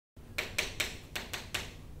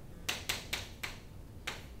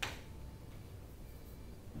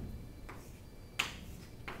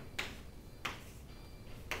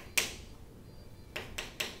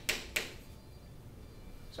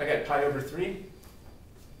So I got pi over 3.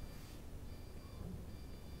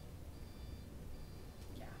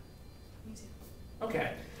 Yeah, me too.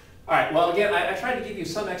 Okay. All right, well, again, I tried to give you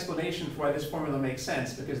some explanation for why this formula makes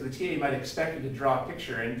sense, because the TA might expect you to draw a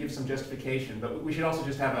picture and give some justification, but we should also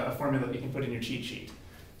just have a formula that you can put in your cheat sheet.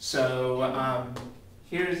 So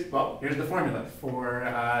here's the formula for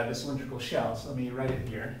the cylindrical shell. So let me write it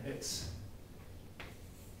here. It's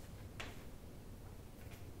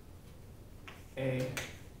A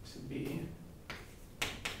to B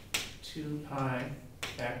 2 pi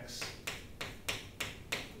x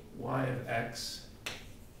y of x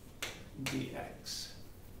dx.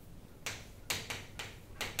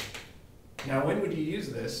 Now, when would you use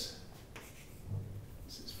this?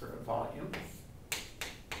 This is for a volume.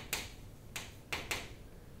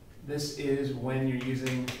 This is when you're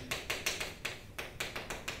using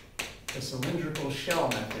the cylindrical shell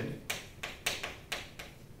method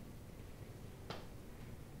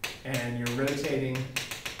and you're rotating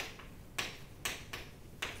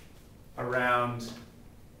around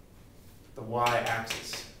the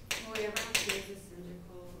y-axis. Will we ever have to use the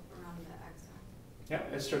cylindrical around the x-axis? Yeah,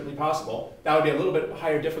 it's certainly possible. That would be a little bit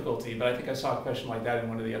higher difficulty, but I think I saw a question like that in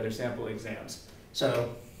one of the other sample exams.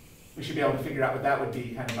 So we should be able to figure out what that would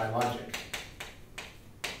be kind of by logic.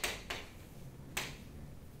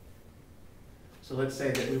 So let's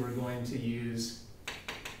say that we were going to use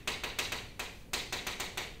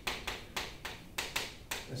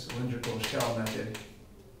the cylindrical shell method.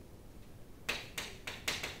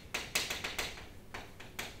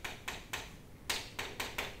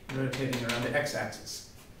 Rotating around the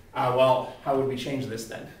x-axis. Well, how would we change this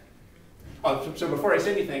then? So before I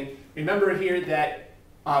say anything, remember here that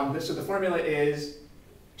so the formula is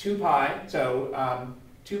 2 pi, so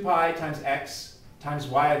 2 pi times x times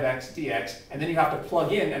y of x dx, and then you have to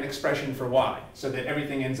plug in an expression for y, so that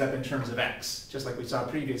everything ends up in terms of x, just like we saw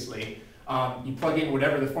previously. You plug in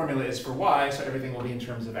whatever the formula is for y, so everything will be in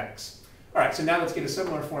terms of x. All right, so now let's get a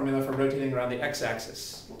similar formula for rotating around the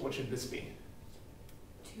x-axis. What should this be?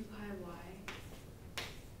 2 pi y.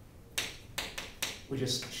 We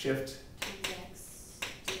just shift X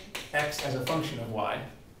dx. x as a function of y,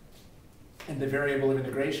 and the variable of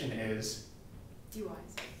integration is Dy.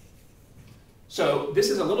 So this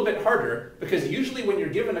is a little bit harder, because usually when you're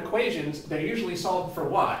given equations, they're usually solved for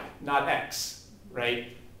y, not x,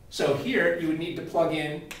 right? So here you would need to plug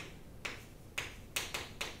in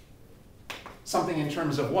something in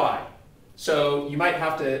terms of y. So you might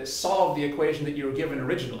have to solve the equation that you were given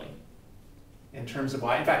originally in terms of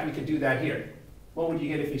y. In fact, we could do that here. What would you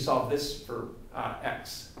get if you solved this for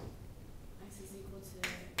x? X is equal to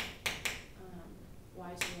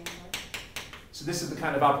y to the n. So this is the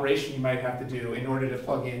kind of operation you might have to do in order to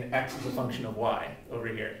plug in x as a function of y over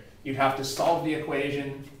here. You'd have to solve the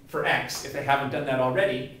equation for x if they haven't done that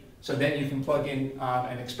already, so then you can plug in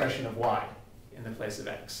an expression of y in the place of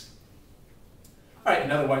x. All right,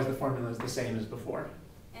 and otherwise the formula is the same as before.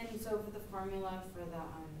 And so for the formula for the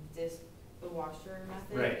washer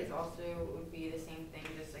method, Right. is also would be the same thing,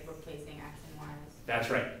 just like replacing x and y. That's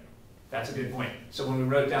right. That's a good point. So when we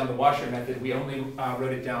wrote down the washer method, we only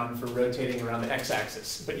wrote it down for rotating around the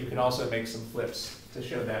x-axis, but you can also make some flips to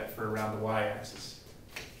show that for around the y-axis.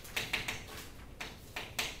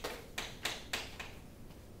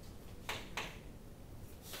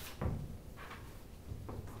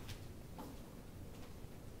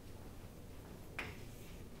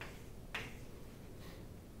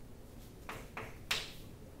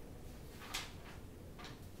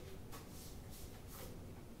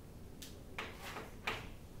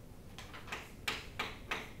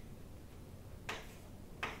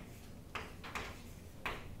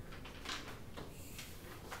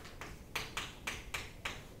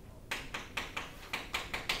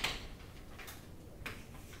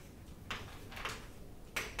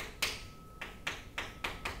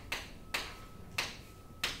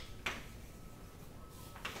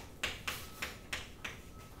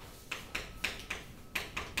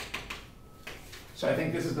 So I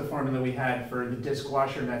think this is the formula we had for the disk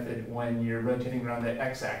washer method when you're rotating around the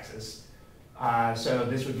x-axis. So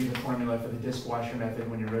this would be the formula for the disk washer method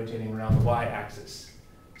when you're rotating around the y-axis.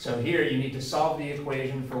 So here you need to solve the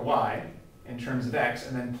equation for y in terms of x,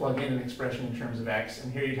 and then plug in an expression in terms of x.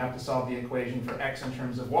 And here you'd have to solve the equation for x in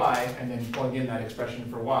terms of y, and then plug in that expression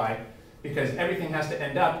for y, because everything has to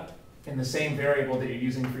end up in the same variable that you're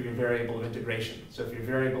using for your variable of integration. So if your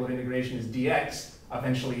variable of integration is dx,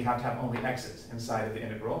 eventually you have to have only x's inside of the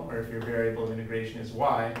integral, or if your variable of integration is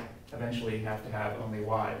y, eventually you have to have only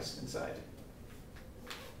y's inside.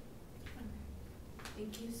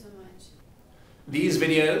 Thank you so much. These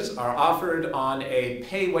videos are offered on a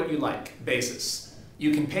pay-what-you-like basis. You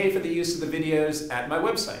can pay for the use of the videos at my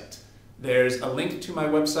website. There's a link to my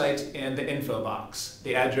website in the info box.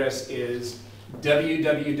 The address is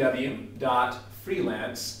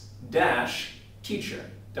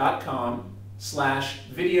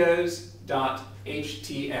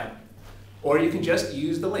www.freelance-teacher.com/videos.htm. Or you can just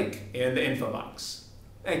use the link in the info box.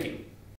 Thank you.